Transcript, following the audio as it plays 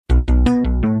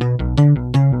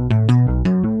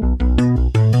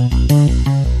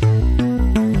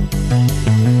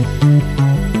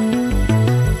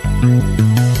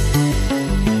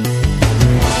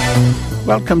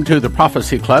Welcome to the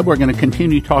Prophecy Club. We're going to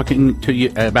continue talking to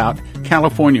you about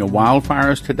California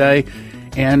wildfires today.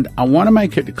 And I want to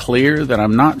make it clear that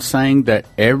I'm not saying that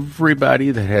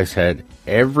everybody that has had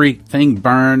everything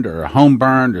burned or a home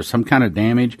burned or some kind of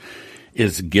damage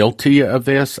is guilty of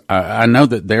this. I know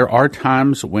that there are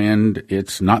times when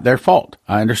it's not their fault.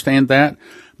 I understand that.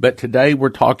 But today we're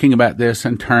talking about this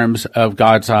in terms of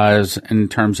God's eyes, in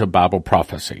terms of Bible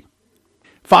prophecy.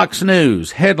 Fox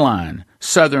News headline,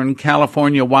 Southern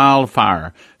California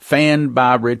wildfire fanned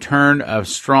by return of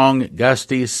strong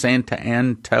gusty Santa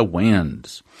Ana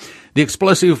winds. The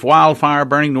explosive wildfire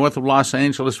burning north of Los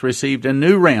Angeles received a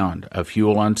new round of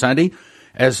fuel on Sunday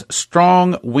as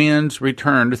strong winds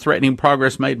returned, threatening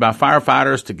progress made by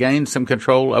firefighters to gain some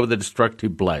control over the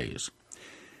destructive blaze.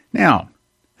 Now,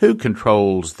 who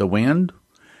controls the wind?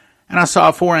 And I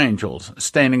saw 4 angels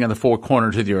standing in the 4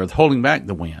 corners of the earth, holding back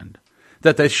the wind,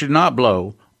 that they should not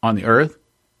blow on the earth,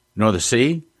 nor the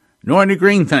sea, nor any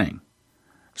green thing.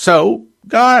 So,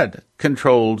 God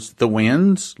controls the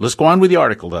winds. Let's go on with the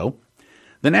article, though.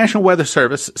 The National Weather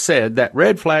Service said that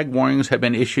red flag warnings have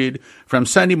been issued from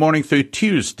Sunday morning through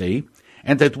Tuesday,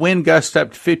 and that wind gusts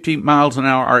up to 50 miles an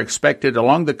hour are expected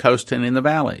along the coast and in the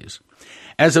valleys.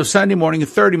 As of Sunday morning,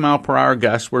 30-mile-per-hour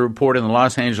gusts were reported in the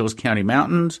Los Angeles County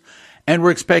mountains and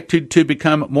were expected to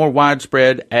become more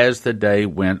widespread as the day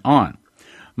went on.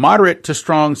 Moderate to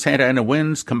strong Santa Ana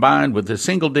winds combined with the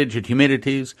single-digit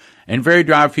humidities and very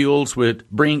dry fuels would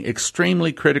bring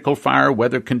extremely critical fire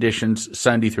weather conditions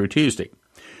Sunday through Tuesday.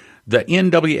 The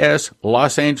NWS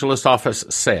Los Angeles office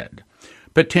said,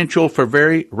 potential for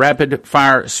very rapid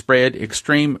fire spread,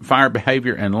 extreme fire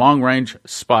behavior, and long-range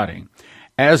spotting.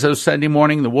 As of Sunday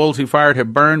morning, the Woolsey fire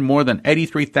had burned more than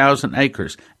 83,000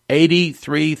 acres,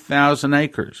 83,000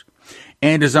 acres,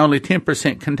 and is only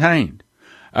 10% contained.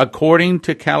 According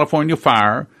to California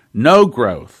Fire, no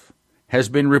growth has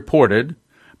been reported,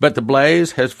 but the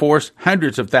blaze has forced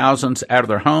hundreds of thousands out of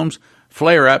their homes.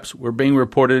 Flare-ups were being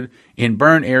reported in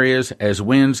burn areas as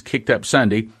winds kicked up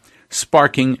Sunday,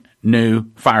 sparking new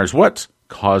fires. What's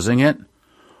causing it?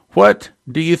 What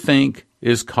do you think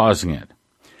is causing it?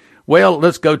 Well,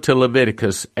 let's go to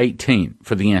Leviticus 18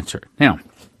 for the answer. Now,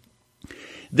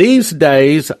 these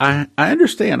days, I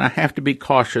understand I have to be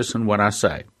cautious in what I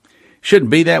say.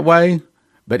 Shouldn't be that way,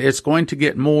 but it's going to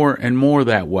get more and more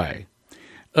that way.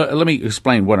 Let me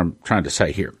explain what I'm trying to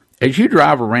say here. As you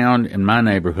drive around in my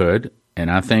neighborhood, and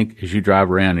I think as you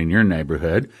drive around in your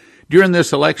neighborhood, during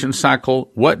this election cycle,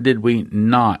 what did we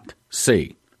not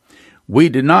see? We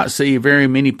did not see very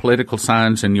many political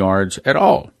signs in yards at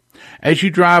all. As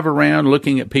you drive around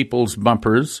looking at people's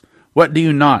bumpers, what do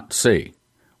you not see?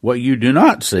 What you do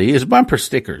not see is bumper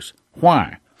stickers.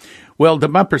 Why? Well, the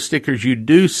bumper stickers you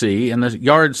do see and the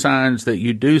yard signs that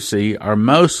you do see are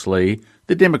mostly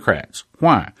the Democrats.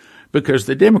 Why? Because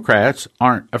the Democrats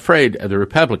aren't afraid of the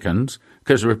Republicans,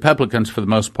 because the Republicans, for the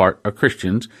most part, are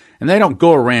Christians, and they don't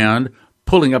go around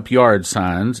pulling up yard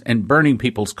signs and burning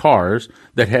people's cars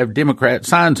that have Democrat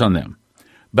signs on them.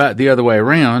 But the other way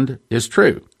around is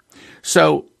true.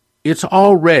 So it's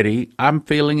already, I'm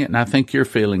feeling it, and I think you're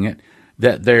feeling it,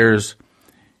 that there's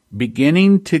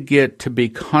beginning to get to be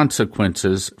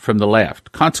consequences from the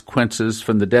left, consequences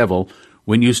from the devil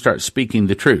when you start speaking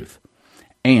the truth.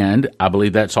 And I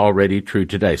believe that's already true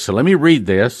today. So let me read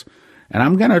this, and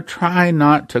I'm going to try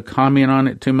not to comment on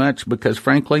it too much because,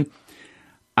 frankly,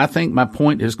 I think my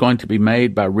point is going to be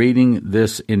made by reading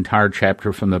this entire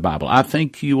chapter from the Bible. I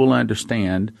think you will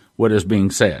understand what is being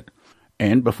said.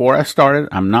 And before I started,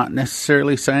 I'm not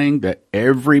necessarily saying that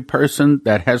every person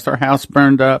that has their house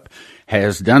burned up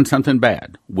has done something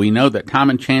bad. We know that time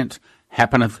and chance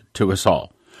happeneth to us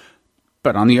all.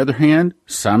 But on the other hand,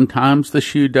 sometimes the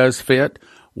shoe does fit.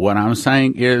 What I'm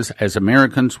saying is, as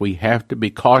Americans, we have to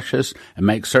be cautious and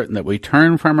make certain that we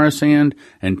turn from our sin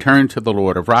and turn to the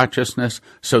Lord of righteousness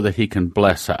so that He can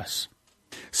bless us.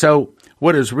 So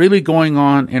what is really going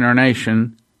on in our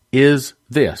nation is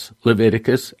this,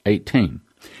 Leviticus 18.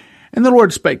 And the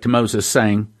Lord spake to Moses,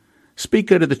 saying,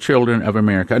 speak unto the children of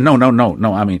America.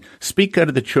 Speak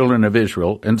unto the children of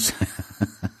Israel, and say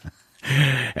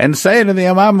unto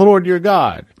them, I'm the Lord your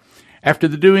God. After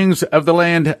the doings of the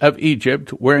land of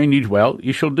Egypt, wherein ye dwelt,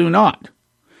 ye shall do not.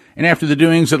 And after the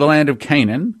doings of the land of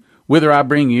Canaan, whither I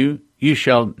bring you, ye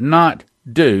shall not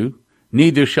do,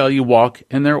 neither shall you walk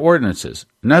in their ordinances.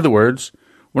 In other words,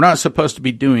 we're not supposed to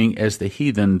be doing as the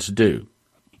heathens do.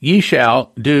 Ye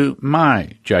shall do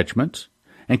my judgments,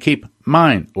 and keep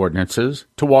mine ordinances,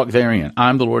 to walk therein. I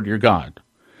am the Lord your God.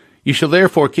 Ye shall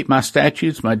therefore keep my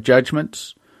statutes, my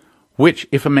judgments, which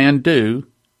if a man do,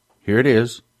 here it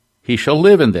is, he shall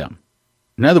live in them.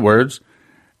 In other words,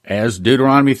 As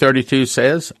Deuteronomy 32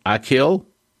 says, I kill,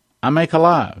 I make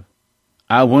alive.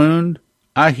 I wound,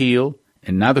 I heal,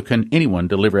 and neither can anyone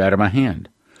deliver out of my hand.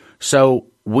 So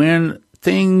when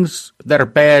things that are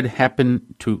bad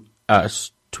happen to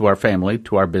us, to our family,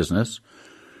 to our business,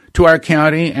 to our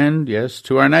county, and yes,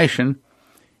 to our nation,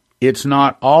 it's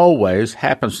not always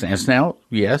happenstance. Now,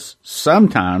 yes,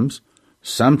 sometimes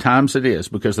it is,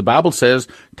 because the Bible says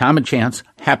time and chance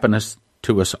happeneth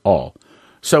to us all.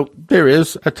 So there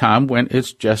is a time when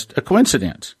it's just a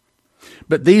coincidence.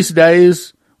 But these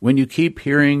days, when you keep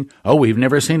hearing, oh, we've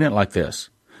never seen it like this.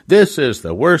 This is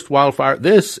the worst wildfire.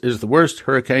 This is the worst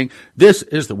hurricane. This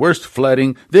is the worst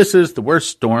flooding. This is the worst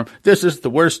storm. This is the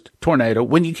worst tornado.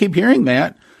 When you keep hearing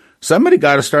that, somebody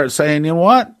got to start saying, you know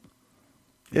what?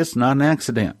 It's not an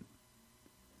accident.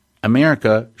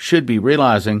 America should be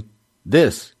realizing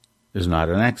this is not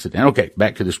an accident. Okay,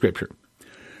 back to the scripture.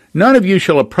 None of you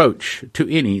shall approach to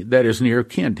any that is near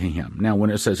kin to him. Now, when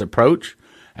it says approach,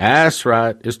 that's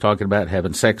right, it's talking about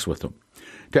having sex with them.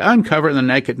 To uncover the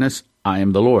nakedness, I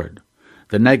am the Lord.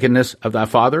 The nakedness of thy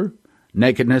father,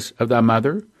 nakedness of thy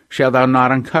mother, shalt thou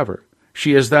not uncover.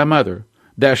 She is thy mother.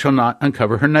 Thou shalt not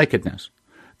uncover her nakedness.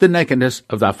 The nakedness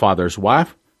of thy father's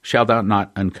wife shalt thou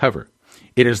not uncover.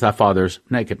 It is thy father's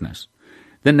nakedness.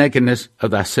 The nakedness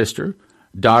of thy sister,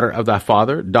 daughter of thy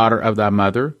father, daughter of thy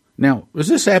mother. Now, is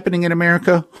this happening in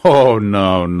America? Oh,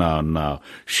 no.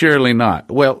 Surely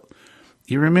not. Well,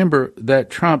 you remember that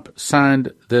Trump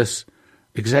signed this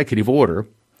executive order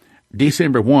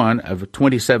December 1 of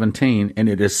 2017, and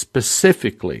it is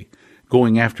specifically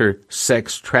going after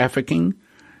sex trafficking,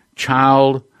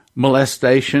 child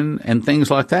molestation, and things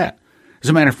like that. As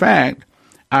a matter of fact,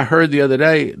 I heard the other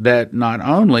day that not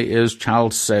only is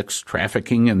child sex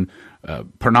trafficking and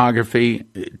pornography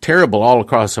terrible all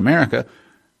across America,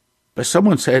 but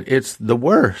someone said it's the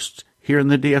worst here in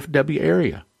the DFW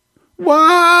area.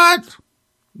 What?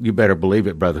 You better believe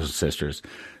it, brothers and sisters.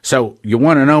 So you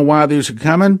want to know why these are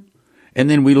coming? And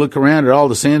then we look around at all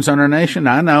the sins on our nation.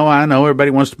 I know.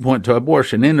 Everybody wants to point to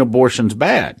abortion, and abortion's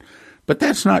bad. But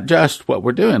that's not just what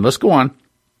we're doing. Let's go on.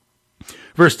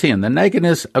 Verse 10, the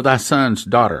nakedness of thy son's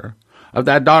daughter, of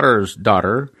thy daughter's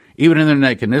daughter, even in their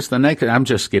nakedness, I'm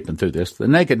just skipping through this, the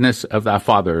nakedness of thy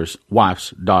father's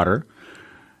wife's daughter.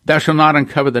 Thou shalt not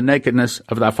uncover the nakedness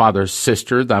of thy father's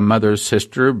sister, thy mother's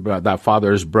sister, thy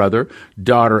father's brother,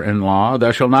 daughter-in-law.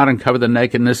 Thou shalt not uncover the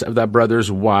nakedness of thy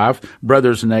brother's wife,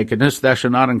 brother's nakedness. Thou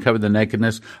shalt not uncover the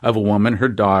nakedness of a woman, her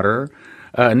daughter.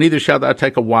 Neither shalt thou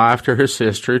take a wife to her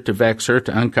sister to vex her,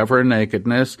 to uncover her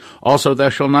nakedness. Also thou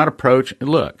shalt not approach.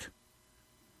 Look,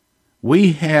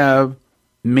 we have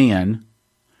men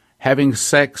having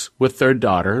sex with their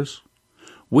daughters.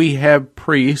 We have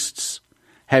priests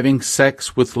having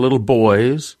sex with little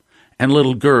boys and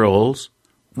little girls,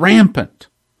 rampant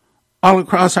all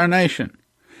across our nation.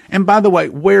 And by the way,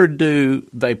 where do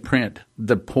they print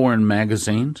the porn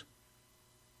magazines?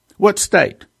 What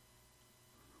state?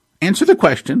 Answer the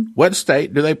question, what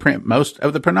state do they print most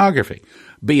of the pornography?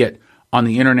 Be it on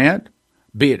the internet,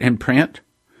 be it in print.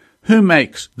 Who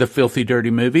makes the filthy,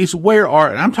 dirty movies? Where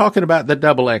are, I'm talking about the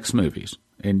XX movies,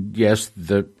 and yes,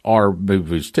 the R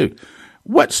movies too.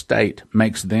 What state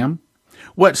makes them?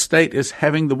 What state is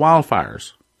having the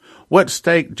wildfires? What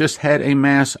state just had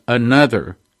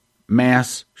another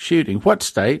mass shooting? What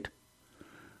state?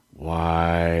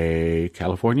 Why,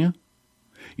 California?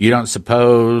 You don't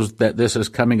suppose that this is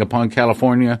coming upon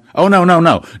California? Oh, no.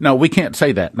 No, we can't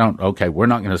say that. No, okay, we're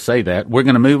not going to say that. We're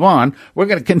going to move on. We're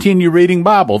going to continue reading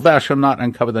Bible. Thou shalt not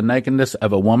uncover the nakedness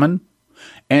of a woman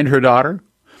and her daughter.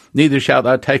 Neither shalt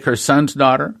thou take her son's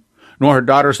daughter, nor her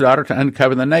daughter's daughter to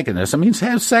uncover the nakedness. That means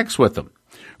have sex with them.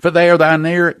 For they are thy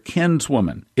near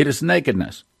kinswoman. It is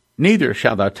nakedness. Neither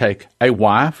shalt thou take a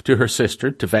wife to her sister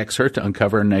to vex her, to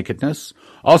uncover her nakedness.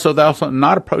 Also thou shalt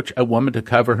not approach a woman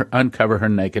to uncover her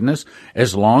nakedness,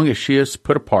 as long as she is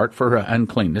put apart for her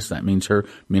uncleanness. That means her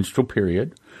menstrual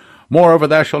period. Moreover,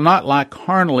 thou shalt not lie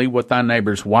carnally with thy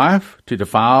neighbor's wife, to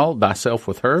defile thyself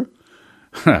with her.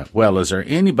 Well, is there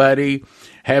anybody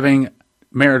having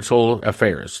marital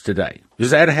affairs today?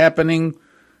 Is that happening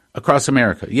across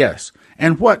America? Yes.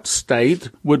 And what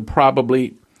state would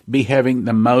probably be having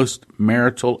the most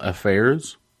marital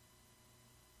affairs?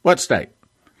 What state?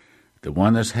 The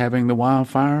one that's having the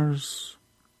wildfires?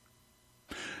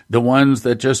 The ones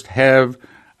that just have,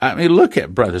 look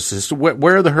at, brothers and sisters,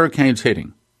 where are the hurricanes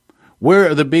hitting? Where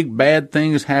are the big bad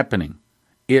things happening?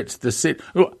 It's the city.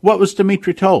 What was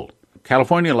Dimitri told?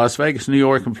 California, Las Vegas, New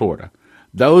York, and Florida.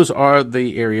 Those are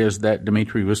the areas that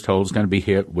Dimitri was told is going to be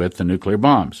hit with the nuclear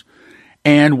bombs.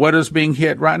 And what is being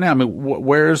hit right now?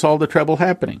 Where is all the trouble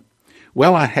happening?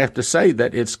 Well, I have to say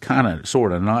that it's kind of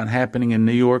sort of not happening in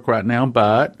New York right now,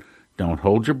 but don't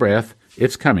hold your breath.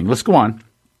 It's coming. Let's go on.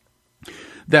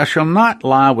 Thou shalt not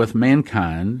lie with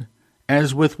mankind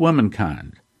as with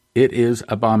womankind. It is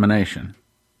abomination.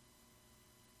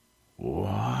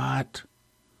 What?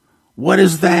 What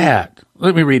is that?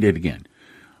 Let me read it again.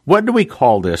 What do we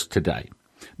call this today?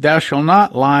 Thou shalt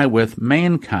not lie with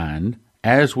mankind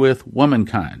as with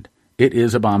womankind. It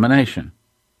is abomination.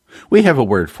 We have a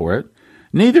word for it.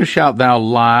 Neither shalt thou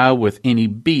lie with any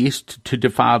beast to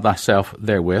defile thyself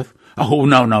therewith. Oh,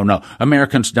 no.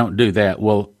 Americans don't do that.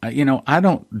 Well, I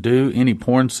don't do any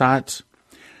porn sites.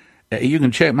 You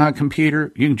can check my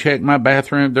computer. You can check my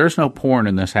bathroom. There's no porn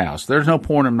in this house. There's no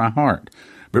porn in my heart.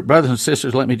 But brothers and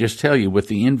sisters, let me just tell you, with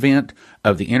the advent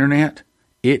of the internet,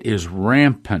 it is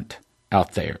rampant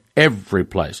out there, every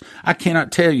place. I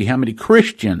cannot tell you how many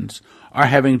Christians are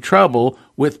having trouble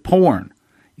with porn.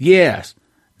 Yes,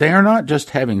 they are not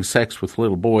just having sex with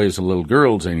little boys and little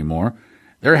girls anymore.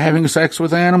 They're having sex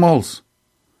with animals.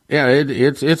 Yeah,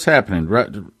 it's happening. Right?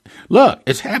 Look,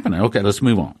 it's happening. Okay, let's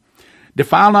move on.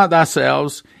 Defile not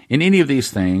thyself in any of these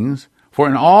things, for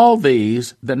in all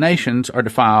these the nations are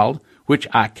defiled, which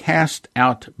I cast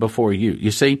out before you.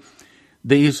 You see,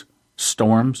 these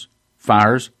storms,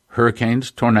 fires, hurricanes,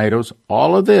 tornadoes,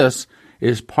 all of this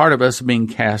is part of us being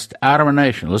cast out of our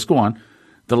nation. Let's go on.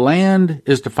 The land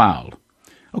is defiled.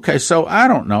 Okay, so I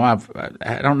don't know.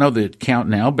 I don't know the count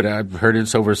now, but I've heard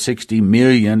it's over 60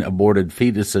 million aborted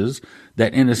fetuses.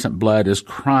 That innocent blood is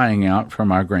crying out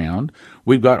from our ground.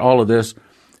 We've got all of this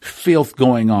filth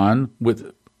going on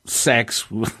with sex.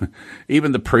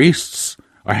 Even the priests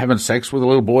are having sex with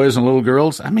little boys and little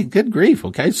girls. I mean, good grief,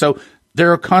 okay? So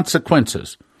there are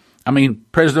consequences. I mean,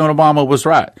 President Obama was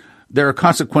right. There are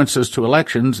consequences to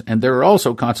elections, and there are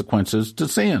also consequences to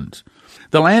sins.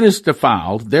 The land is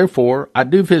defiled, therefore I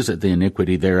do visit the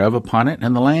iniquity thereof upon it,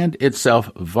 and the land itself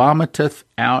vomiteth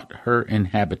out her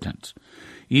inhabitants.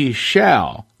 Ye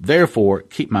shall therefore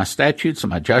keep my statutes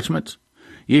and my judgments.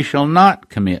 Ye shall not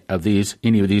commit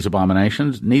any of these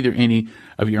abominations, neither any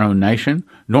of your own nation,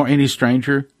 nor any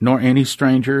stranger, nor any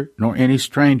stranger, nor any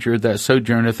stranger that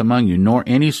sojourneth among you, nor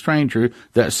any stranger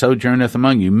that sojourneth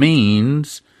among you,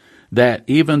 means that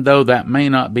even though that may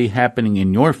not be happening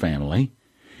in your family,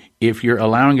 if you're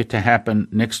allowing it to happen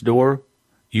next door,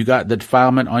 you got the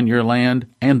defilement on your land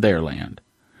and their land.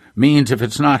 Means if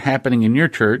it's not happening in your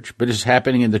church, but it's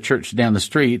happening in the church down the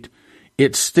street,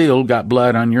 it's still got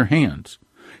blood on your hands.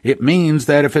 It means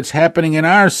that if it's happening in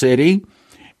our city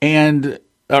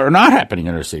or not happening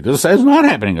in our city, let's say it's not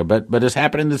happening, but it's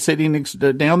happening in the city next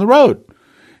down the road.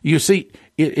 You see,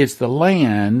 it's the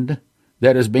land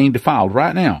that is being defiled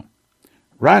right now.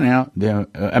 Right now,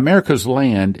 America's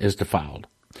land is defiled.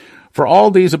 For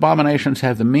all these abominations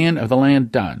have the men of the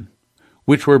land done,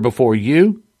 which were before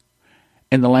you,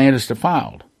 and the land is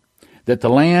defiled, that the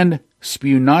land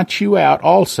spew not you out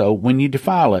also when you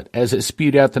defile it, as it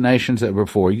spewed out the nations that were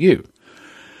before you.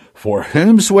 For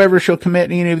whomsoever shall commit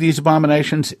any of these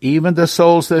abominations, even the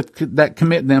souls that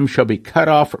commit them shall be cut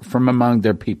off from among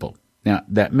their people. Now,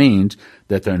 that means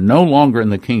that they're no longer in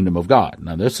the kingdom of God.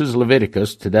 Now, this is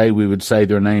Leviticus. Today we would say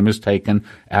their name is taken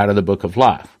out of the book of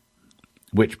life,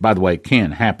 which, by the way,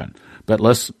 can happen. But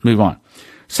let's move on.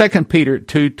 2 Peter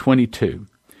 2:22.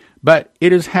 But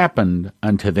it has happened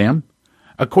unto them,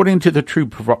 according to the true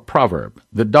proverb,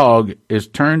 the dog is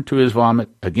turned to his vomit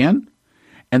again,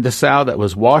 and the sow that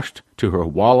was washed to her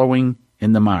wallowing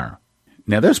in the mire.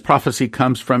 Now, this prophecy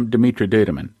comes from Dmitri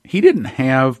Duduman. He didn't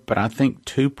have, but I think,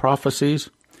 2 prophecies.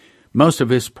 Most of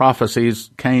his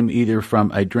prophecies came either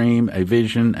from a dream, a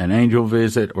vision, an angel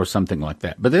visit, or something like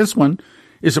that. But this one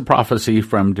is a prophecy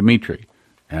from Dmitri.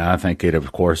 And I think it,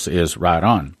 of course, is right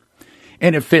on.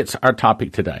 And it fits our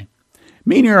topic today.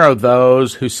 Many are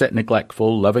those who sit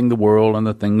neglectful, loving the world and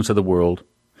the things of the world.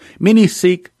 Many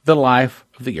seek the life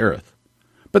of the earth,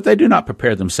 but they do not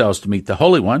prepare themselves to meet the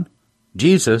Holy One.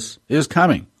 Jesus is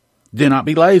coming. Do not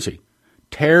be lazy.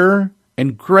 Terror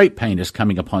and great pain is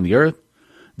coming upon the earth.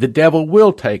 The devil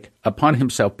will take upon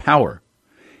himself power.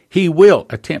 He will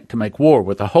attempt to make war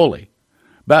with the holy,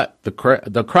 but the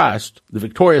Christ, the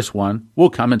victorious one, will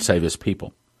come and save his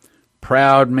people.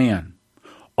 Proud men,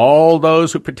 all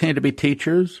those who pretend to be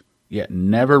teachers, yet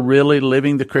never really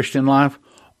living the Christian life,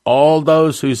 all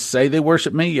those who say they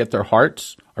worship me, yet their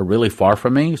hearts are really far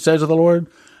from me, says the Lord,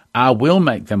 I will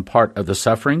make them part of the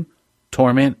suffering,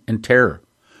 torment, and terror.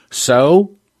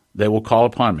 So they will call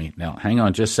upon me. Now, hang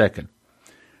on just a second.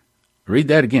 Read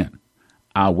that again.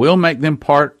 I will make them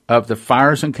part of the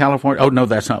fires in California. Oh, no,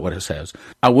 that's not what it says.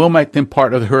 I will make them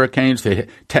part of the hurricanes that hit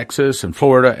Texas and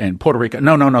Florida and Puerto Rico.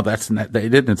 No, that's not, they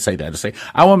didn't say that. It say,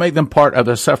 I will make them part of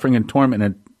the suffering and torment.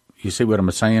 And you see what I'm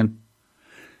saying?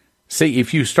 See,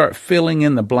 if you start filling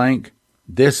in the blank,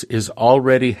 this is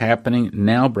already happening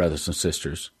now, brothers and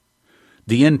sisters.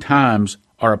 The end times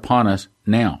are upon us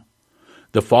now.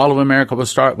 The fall of America will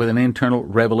start with an internal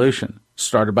revolution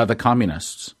started by the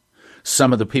communists.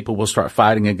 Some of the people will start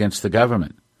fighting against the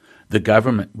government. The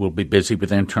government will be busy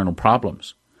with internal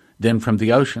problems. Then from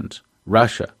the oceans,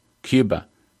 Russia, Cuba,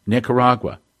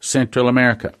 Nicaragua, Central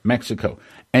America, Mexico,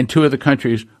 and 2 other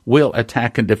countries will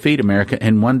attack and defeat America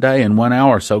in one day, in 1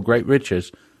 hour, so great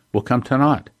riches will come to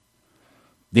naught.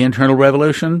 The internal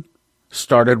revolution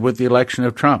started with the election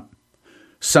of Trump.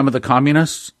 Some of the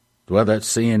communists, well, that's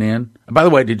CNN. By the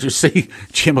way, did you see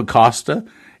Jim Acosta?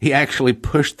 He actually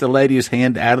pushed the lady's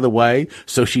hand out of the way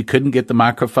so she couldn't get the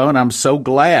microphone. I'm so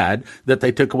glad that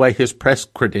they took away his press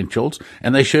credentials,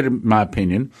 and they should, in my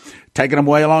opinion, taken them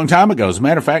away a long time ago. As a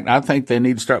matter of fact, I think they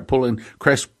need to start pulling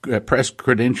press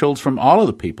credentials from all of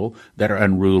the people that are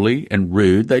unruly and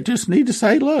rude. They just need to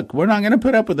say, look, we're not going to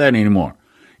put up with that anymore.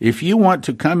 If you want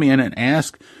to come in and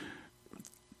ask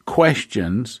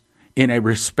questions in a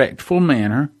respectful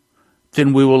manner,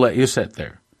 then we will let you sit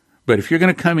there. But if you're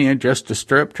going to come in just to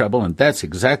stir up trouble, and that's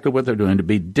exactly what they're doing, to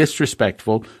be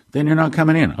disrespectful, then you're not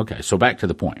coming in. Okay, so back to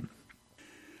the point.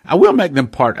 I will make them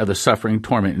part of the suffering,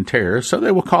 torment, and terror, so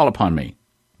they will call upon me.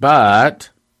 But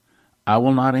I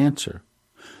will not answer.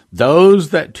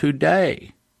 Those that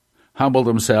today humble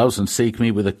themselves and seek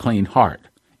me with a clean heart,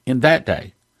 in that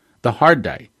day, the hard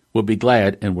day, will be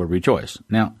glad and will rejoice.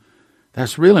 Now,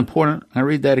 that's real important. I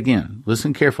read that again.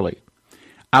 Listen carefully.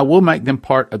 I will make them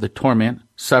part of the torment,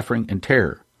 suffering, and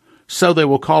terror, so they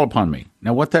will call upon me.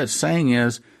 Now, what that's saying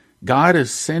is God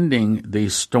is sending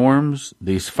these storms,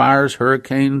 these fires,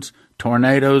 hurricanes,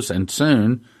 tornadoes, and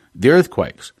soon the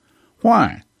earthquakes.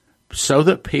 Why? So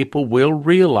that people will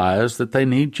realize that they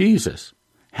need Jesus.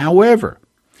 However,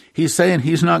 he's saying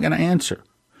he's not going to answer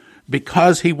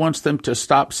because he wants them to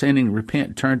stop sinning,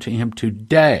 repent, turn to him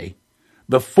today,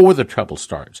 before the trouble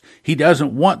starts. He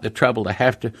doesn't want the trouble to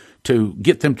have to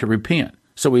get them to repent.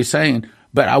 So he's saying,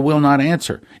 but I will not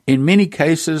answer. In many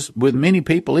cases, with many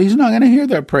people, he's not going to hear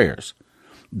their prayers.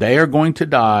 They are going to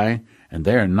die, and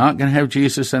they are not going to have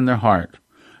Jesus in their heart.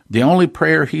 The only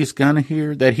prayer he's going to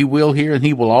hear, that he will hear, and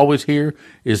he will always hear,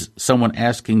 is someone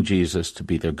asking Jesus to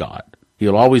be their God.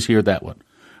 He'll always hear that one.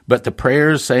 But the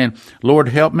prayers saying, Lord,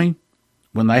 help me,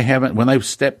 when they've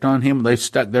stepped on him, they've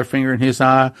stuck their finger in his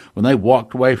eye, when they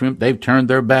walked away from him, they've turned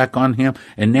their back on him,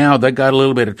 and now they got a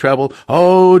little bit of trouble.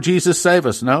 Oh, Jesus, save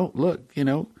us. No, look,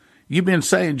 you've been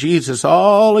saying Jesus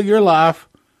all of your life,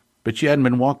 but you hadn't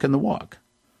been walking the walk.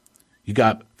 You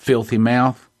got filthy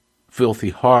mouth, filthy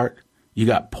heart. You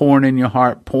got porn in your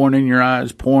heart, porn in your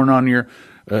eyes, porn on your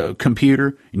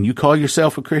computer, and you call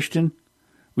yourself a Christian?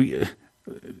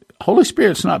 Holy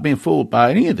Spirit's not being fooled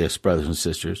by any of this, brothers and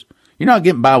sisters. You're not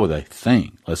getting by with a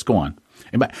thing. Let's go on.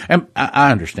 And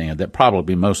I understand that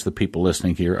probably most of the people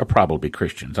listening here are probably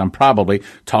Christians. I'm probably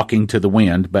talking to the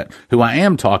wind, but who I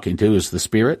am talking to is the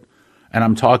Spirit, and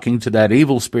I'm talking to that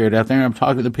evil spirit out there. I'm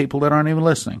talking to the people that aren't even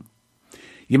listening.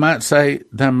 You might say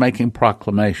that I'm making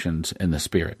proclamations in the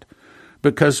Spirit,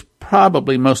 because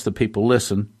probably most of the people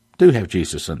listen do have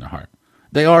Jesus in their heart.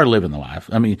 They are living the life.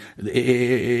 I mean,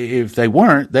 if they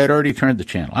weren't, they'd already turned the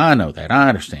channel. I know that. I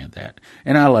understand that.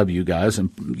 And I love you guys.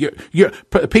 And you're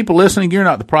people listening, you're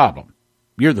not the problem.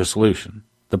 You're the solution.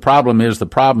 The problem is the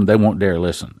problem. They won't dare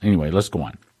listen. Anyway, let's go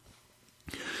on.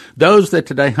 Those that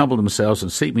today humble themselves and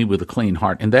seek me with a clean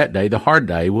heart, in that day, the hard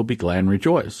day, will be glad and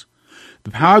rejoice.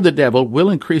 The power of the devil will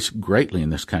increase greatly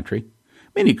in this country.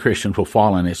 Many Christians will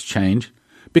fall in its change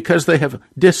because they have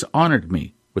dishonored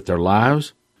me with their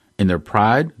lives, in their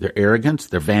pride, their arrogance,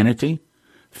 their vanity,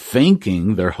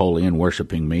 thinking they're holy and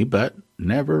worshiping me, but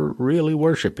never really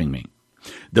worshiping me.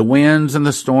 The winds and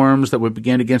the storms that would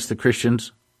begin against the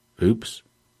Christians,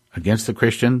 against the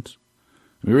Christians.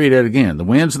 Let me read that again. The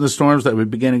winds and the storms that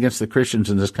would begin against the Christians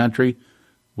in this country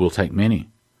will take many.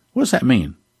 What does that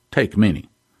mean, take many?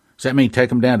 Does that mean take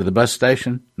them down to the bus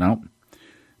station? No.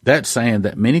 That's saying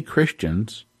that many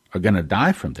Christians are going to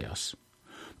die from this.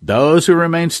 Those who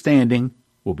remain standing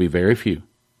will be very few.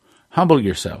 Humble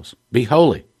yourselves. Be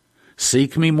holy.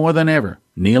 Seek me more than ever,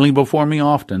 kneeling before me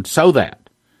often, so that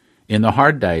in the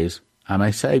hard days I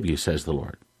may save you, says the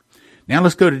Lord. Now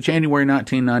let's go to January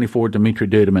 1994, Dimitri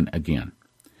Duduman again.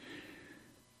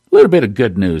 A little bit of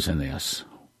good news in this.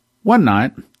 One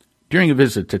night, during a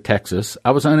visit to Texas,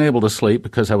 I was unable to sleep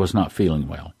because I was not feeling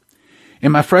well.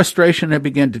 In my frustration, I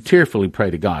began to tearfully pray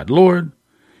to God, Lord,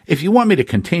 if you want me to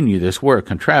continue this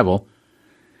work and travel,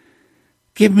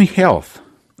 give me health,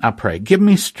 I pray. Give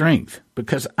me strength,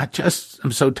 because I just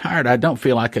am so tired I don't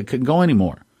feel like I could go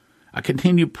anymore. I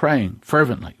continued praying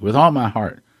fervently with all my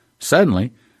heart.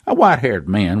 Suddenly, a white-haired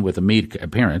man with a meek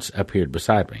appearance appeared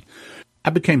beside me.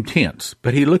 I became tense,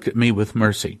 but he looked at me with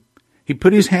mercy. He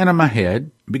put his hand on my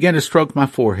head, began to stroke my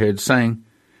forehead, saying,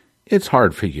 It's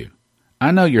hard for you. I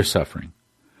know you're suffering,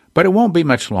 but it won't be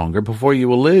much longer before you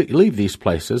will leave these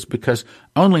places, because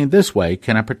only in this way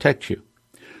can I protect you.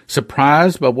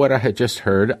 Surprised by what I had just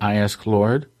heard, I asked,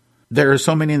 Lord, there are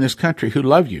so many in this country who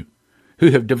love you,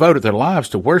 who have devoted their lives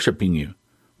to worshiping you.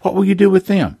 What will you do with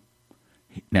them?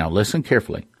 Now listen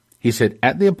carefully. He said,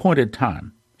 At the appointed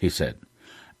time, he said,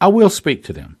 I will speak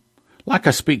to them, like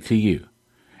I speak to you,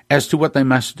 as to what they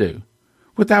must do.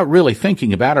 Without really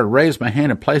thinking about it, I raised my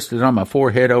hand and placed it on my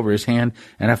forehead over his hand,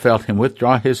 and I felt him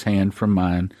withdraw his hand from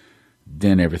mine.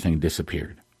 Then everything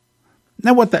disappeared.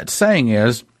 Now what that's saying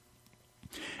is,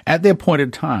 at the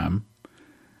appointed time,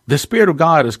 the Spirit of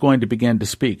God is going to begin to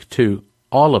speak to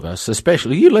all of us,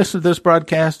 especially you listen to this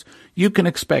broadcast, you can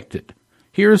expect it.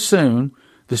 Here soon,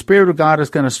 the Spirit of God is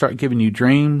going to start giving you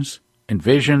dreams and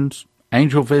visions,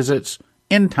 angel visits,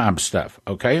 end-time stuff,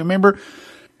 okay?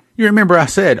 You remember I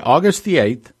said August the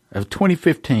 8th of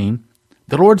 2015,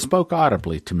 the Lord spoke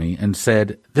audibly to me and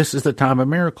said, this is the time of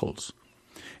miracles.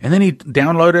 And then he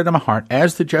downloaded in my heart,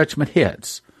 as the judgment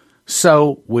hits,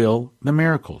 so will the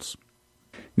miracles.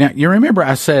 Now, you remember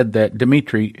I said that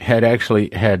Dimitri had actually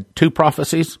had 2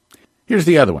 prophecies? Here's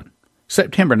the other one.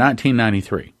 September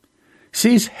 1993.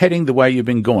 Cease heading the way you've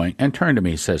been going and turn to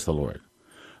me, says the Lord.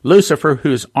 Lucifer,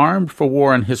 who is armed for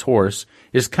war on his horse,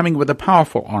 is coming with a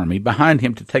powerful army behind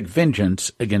him to take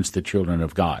vengeance against the children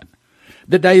of God.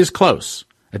 The day is close,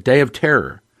 a day of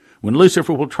terror, when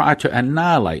Lucifer will try to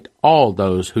annihilate all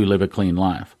those who live a clean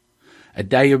life. A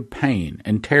day of pain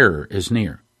and terror is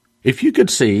near. If you could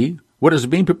see what is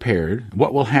being prepared,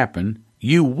 what will happen,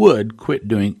 you would quit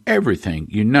doing everything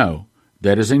you know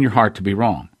that is in your heart to be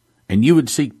wrong, and you would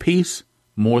seek peace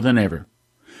more than ever.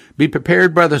 Be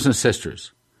prepared, brothers and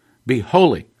sisters. Be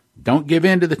holy. Don't give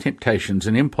in to the temptations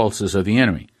and impulses of the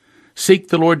enemy. Seek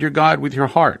the Lord your God with your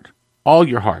heart, all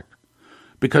your heart,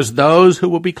 because those who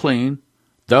will be clean,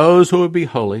 those who will be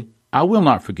holy, I will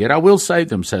not forget. I will save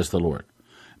them, says the Lord.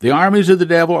 The armies of the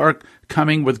devil are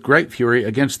coming with great fury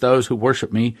against those who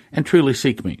worship me and truly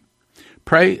seek me.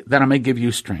 Pray that I may give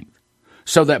you strength,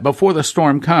 so that before the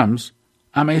storm comes,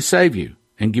 I may save you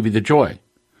and give you the joy.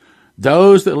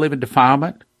 Those that live in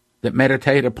defilement, that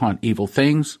meditate upon evil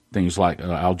things like,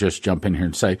 I'll just jump in here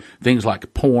and say, things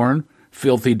like porn,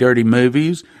 filthy, dirty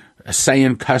movies,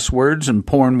 saying cuss words and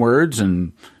porn words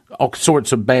and all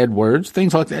sorts of bad words,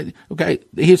 things like that. Okay,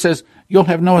 he says, you'll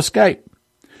have no escape.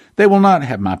 They will not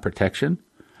have my protection.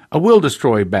 I will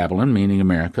destroy Babylon, meaning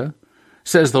America,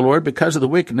 says the Lord, because of the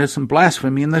wickedness and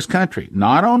blasphemy in this country.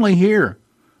 Not only here,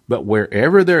 but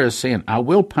wherever there is sin, I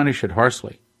will punish it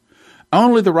harshly.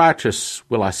 Only the righteous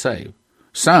will I save.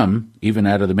 Some, even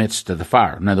out of the midst of the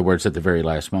fire. In other words, at the very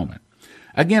last moment.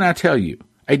 Again, I tell you,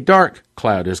 a dark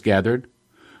cloud is gathered.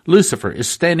 Lucifer is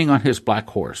standing on his black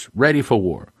horse, ready for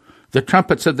war. The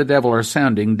trumpets of the devil are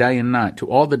sounding day and night to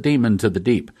all the demons of the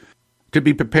deep, to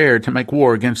be prepared to make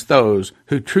war against those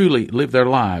who truly live their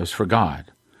lives for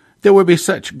God. There will be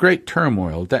such great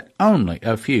turmoil that only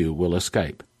a few will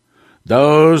escape.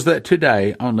 Those that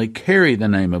today only carry the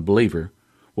name of believer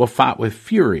will fight with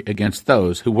fury against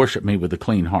those who worship me with a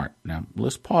clean heart. Now,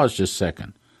 let's pause just a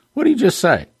second. What did he just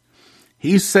say?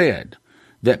 He said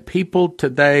that people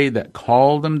today that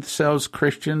call themselves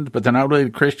Christians, but they're not really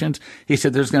Christians, he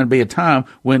said there's going to be a time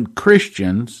when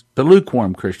Christians, the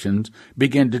lukewarm Christians,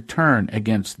 begin to turn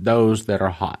against those that are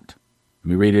hot. Let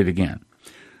me read it again.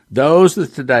 Those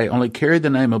that today only carry the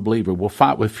name of believer will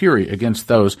fight with fury against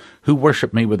those who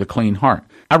worship me with a clean heart.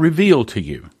 I reveal to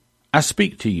you, I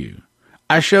speak to you,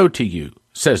 I show to you,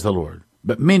 says the Lord.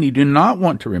 But many do not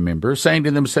want to remember, saying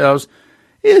to themselves,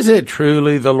 is it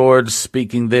truly the Lord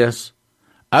speaking this?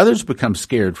 Others become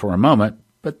scared for a moment,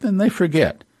 but then they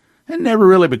forget and never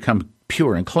really become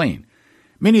pure and clean.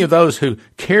 Many of those who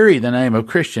carry the name of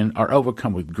Christian are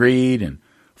overcome with greed and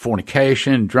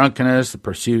fornication, drunkenness, the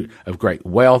pursuit of great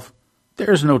wealth.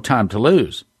 There is no time to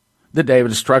lose. The day of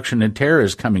destruction and terror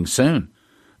is coming soon.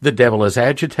 The devil is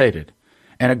agitated,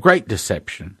 and a great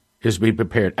deception is being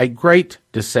prepared. A great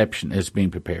deception is being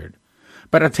prepared.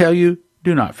 But I tell you,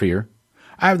 do not fear.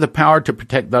 I have the power to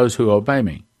protect those who obey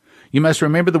me. You must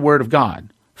remember the word of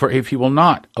God, for if you will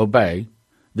not obey,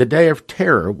 the day of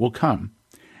terror will come,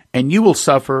 and you will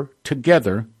suffer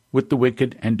together with the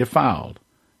wicked and defiled.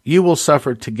 You will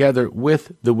suffer together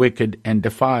with the wicked and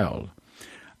defiled.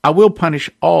 I will punish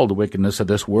all the wickedness of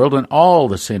this world and all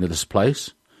the sin of this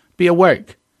place. Be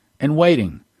awake and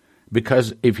waiting,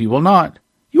 because if you will not,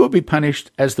 you will be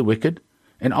punished as the wicked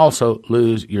and also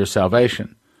lose your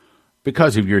salvation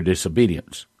because of your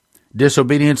disobedience.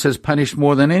 Disobedience is punished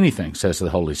more than anything, says the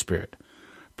Holy Spirit.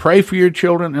 Pray for your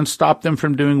children and stop them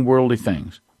from doing worldly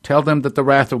things. Tell them that the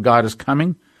wrath of God is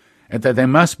coming and that they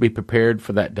must be prepared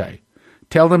for that day.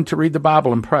 Tell them to read the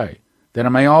Bible and pray, that I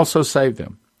may also save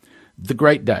them. The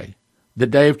great day, the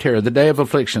day of terror, the day of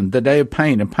affliction, the day of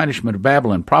pain and punishment of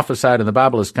Babylon, prophesied in the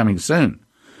Bible, is coming soon.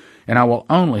 And I will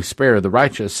only spare the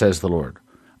righteous, says the Lord.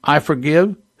 I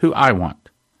forgive who I want.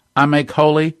 I make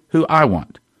holy who I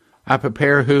want. I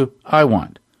prepare who I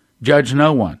want. Judge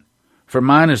no one. For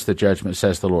mine is the judgment,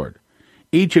 says the Lord.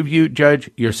 Each of you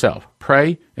judge yourself.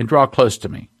 Pray and draw close to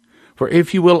me. For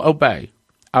if you will obey,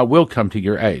 I will come to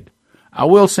your aid. I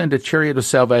will send a chariot of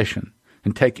salvation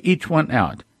and take each one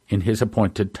out in his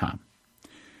appointed time.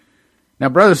 Now,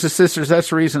 brothers and sisters, that's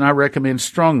the reason I recommend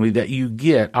strongly that you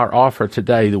get our offer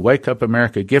today, the Wake Up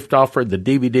America gift offer, the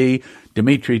DVD,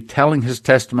 Dimitri telling his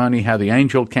testimony, how the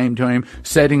angel came to him,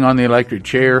 sitting on the electric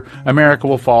chair, America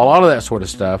will fall, all of that sort of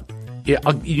stuff.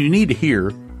 You need to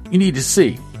hear, you need to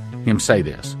see him say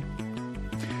this.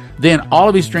 Then all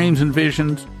of his dreams and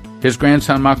visions, his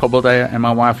grandson Michael Baldea and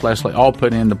my wife Leslie all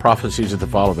put in the Prophecies of the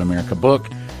Fall of America book.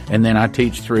 And then I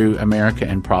teach through America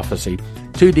and Prophecy.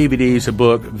 2 DVDs, a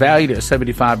book, valued at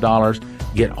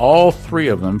 $75. Get all 3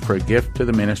 of them for a gift to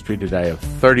the ministry today of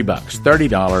 $30.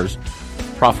 $30,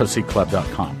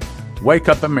 prophecyclub.com. Wake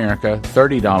Up America,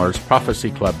 $30,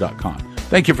 prophecyclub.com.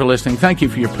 Thank you for listening. Thank you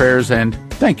for your prayers, and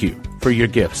thank you for your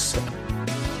gifts.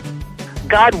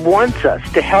 God wants us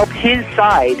to help His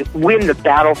side win the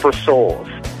battle for souls.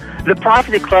 The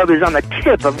Prophecy Club is on the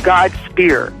tip of God's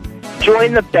spear.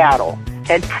 Join the battle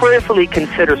and prayerfully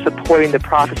consider supporting the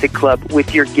Prophecy Club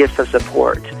with your gifts of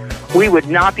support. We would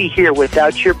not be here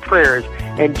without your prayers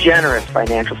and generous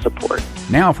financial support.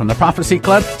 Now from the Prophecy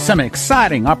Club, some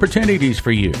exciting opportunities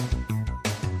for you.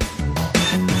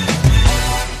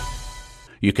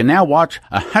 You can now watch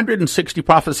 160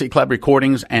 Prophecy Club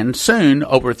recordings and soon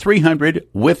over 300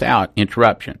 without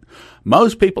interruption.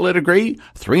 Most people would agree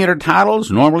 300 titles,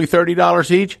 normally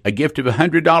 $30 each. A gift of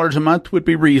 $100 a month would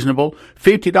be reasonable.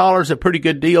 $50 a pretty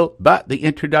good deal, but the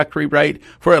introductory rate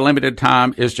for a limited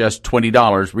time is just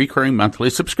 $20, recurring monthly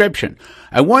subscription.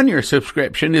 A 1-year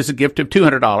subscription is a gift of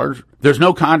 $200. There's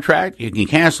no contract. You can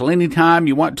cancel anytime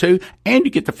you want to, and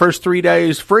you get the first 3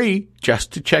 days free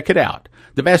just to check it out.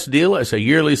 The best deal is a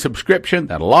yearly subscription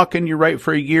that'll lock in your rate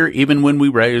for a year even when we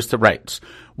raise the rates.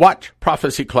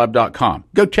 WatchProphecyClub.com.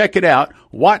 Go check it out.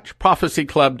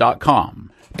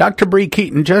 WatchProphecyClub.com. Dr. Bree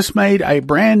Keaton just made a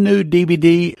brand new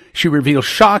DVD. She reveals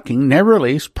shocking, never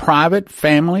released private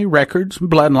family records,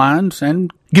 bloodlines,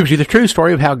 and gives you the true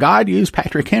story of how God used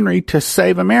Patrick Henry to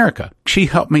save America. She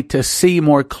helped me to see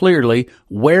more clearly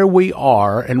where we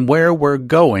are and where we're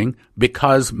going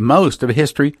because most of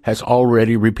history has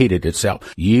already repeated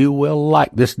itself. You will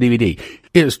like this DVD.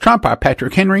 It is Trump by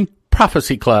Patrick Henry,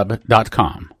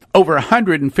 prophecyclub.com. Over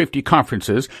 150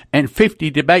 conferences and 50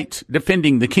 debates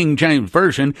defending the King James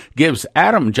Version gives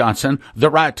Adam Johnson the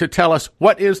right to tell us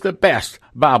what is the best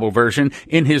Bible version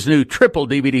in his new triple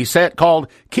DVD set called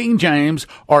King James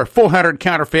or 400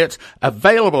 Counterfeits,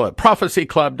 available at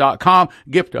prophecyclub.com.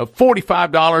 Gift of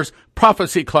 $45,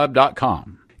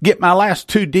 prophecyclub.com. Get my last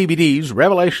 2 DVDs,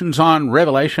 Revelations on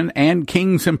Revelation and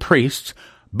Kings and Priests,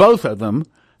 both of them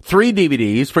 3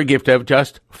 DVDs for a gift of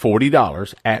just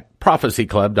 $40 at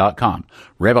prophecyclub.com.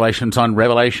 Revelations on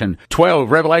Revelation,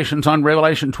 12 Revelations on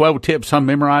Revelation, 12 tips on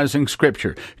memorizing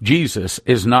Scripture. Jesus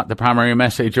is not the primary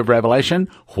message of Revelation.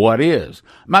 What is?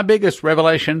 My biggest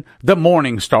revelation, the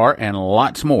morning star, and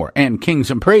lots more. And Kings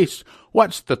and Priests,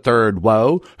 what's the third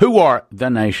woe? Who are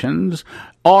the nations?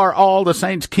 Are all the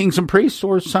saints kings and priests,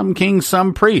 or some kings,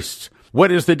 some priests? What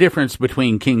is the difference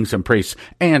between kings and priests?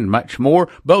 And much more.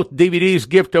 Both DVDs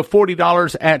gift of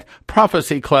 $40 at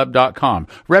prophecyclub.com.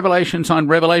 Revelations on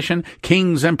Revelation,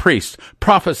 Kings and Priests.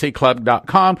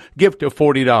 prophecyclub.com. Gift of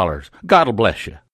 $40. God will bless you.